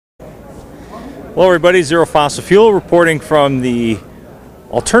Hello everybody, Zero Fossil Fuel reporting from the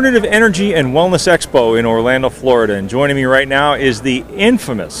Alternative Energy and Wellness Expo in Orlando, Florida. And joining me right now is the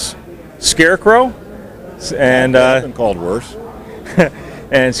infamous Scarecrow. And I've been called worse.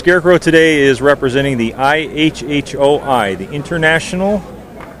 And Scarecrow today is representing the IHHOI, the International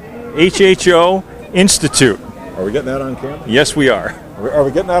HHO Institute. Are we getting that on camera? Yes, we are. Are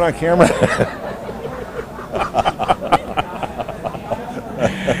we getting that on camera?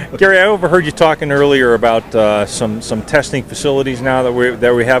 Gary, I overheard you talking earlier about some testing facilities now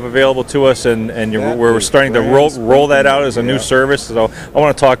that we have available to us, and we're starting to roll that out as a new service. So I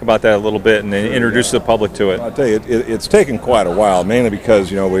want to talk about that a little bit and introduce the public to it. I'll tell you, it's taken quite a while, mainly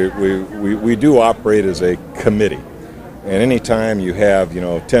because we do operate as a committee, and anytime you have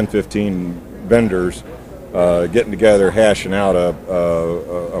 10, 15 vendors getting together, hashing out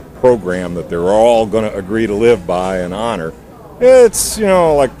a program that they're all going to agree to live by and honor. It's,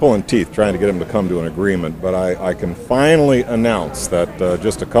 like pulling teeth, trying to get them to come to an agreement. But I can finally announce that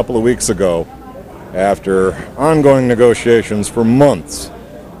just a couple of weeks ago, after ongoing negotiations for months,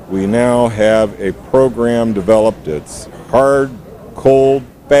 we now have a program developed. It's hard, cold,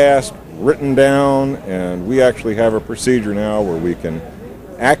 fast, written down, and we actually have a procedure now where we can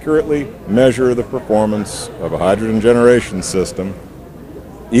accurately measure the performance of a hydrogen generation system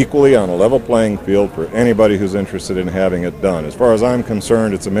equally on a level playing field for anybody who's interested in having it done. As far as I'm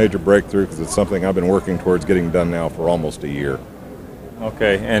concerned, it's a major breakthrough because it's something I've been working towards getting done now for almost a year.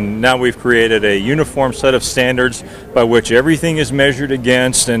 Okay, and now we've created a uniform set of standards by which everything is measured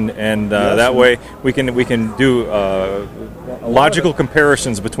against, and yes, that way we can do logical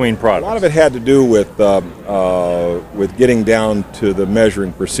comparisons between products. A lot of it had to do with getting down to the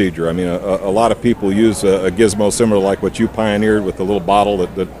measuring procedure. I mean, a lot of people use a gizmo similar like what you pioneered with the little bottle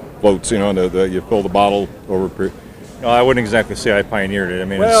that floats. You fill the bottle over. No, I wouldn't exactly say I pioneered it. I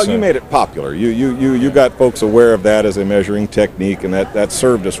mean, well, you made it popular. You got folks aware of that as a measuring technique, and that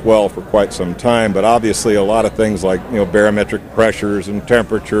served us well for quite some time. But obviously, a lot of things like barometric pressures and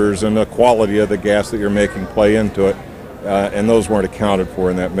temperatures and the quality of the gas that you're making play into it, and those weren't accounted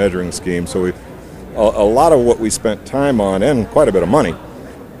for in that measuring scheme. So a lot of what we spent time on, and quite a bit of money,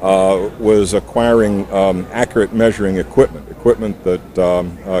 was acquiring accurate measuring equipment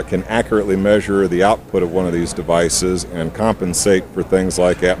that can accurately measure the output of one of these devices and compensate for things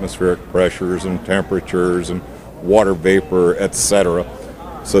like atmospheric pressures and temperatures and water vapor, etc.,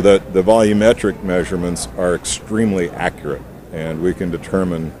 so that the volumetric measurements are extremely accurate, and we can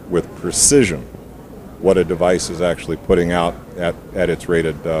determine with precision what a device is actually putting out at its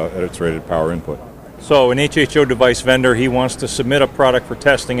rated power input. So an HHO device vendor, he wants to submit a product for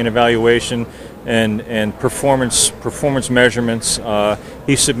testing and evaluation and performance measurements.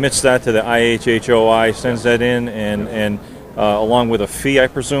 He submits that to the IHHOI, sends that in, and along with a fee, I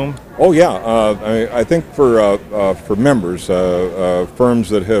presume? Oh yeah, I think for members, firms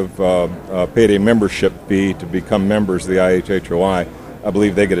that have paid a membership fee to become members of the IHHOI, I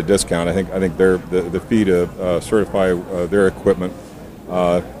believe they get a discount. I think the fee to certify their equipment.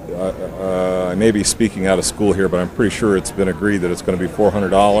 I may be speaking out of school here, but I'm pretty sure it's been agreed that it's going to be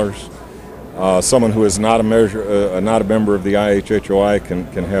 $400. Someone who is not a member of the IHHOI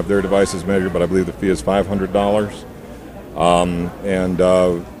can have their devices measured, but I believe the fee is $500.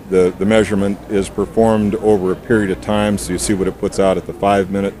 The measurement is performed over a period of time, so you see what it puts out at the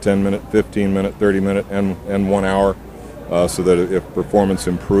 5-minute, 10-minute, 15-minute, 30-minute, and 1 hour, so that if performance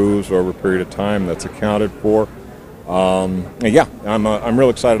improves over a period of time, that's accounted for. Yeah, I'm real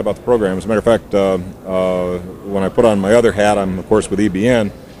excited about the program. As a matter of fact, when I put on my other hat, I'm of course with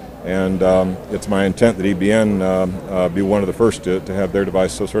EBN, and it's my intent that EBN be one of the first to have their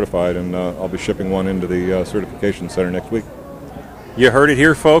device so certified, and I'll be shipping one into the certification center next week. You heard it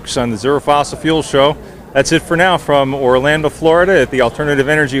here, folks, on the Zero Fossil Fuel Show. That's it for now from Orlando, Florida, at the Alternative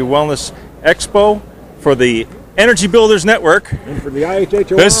Energy Wellness Expo for the Energy Builders Network. And for the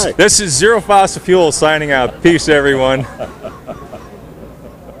IHHOI. This is Zero Fossil Fuel signing out. Peace, everyone.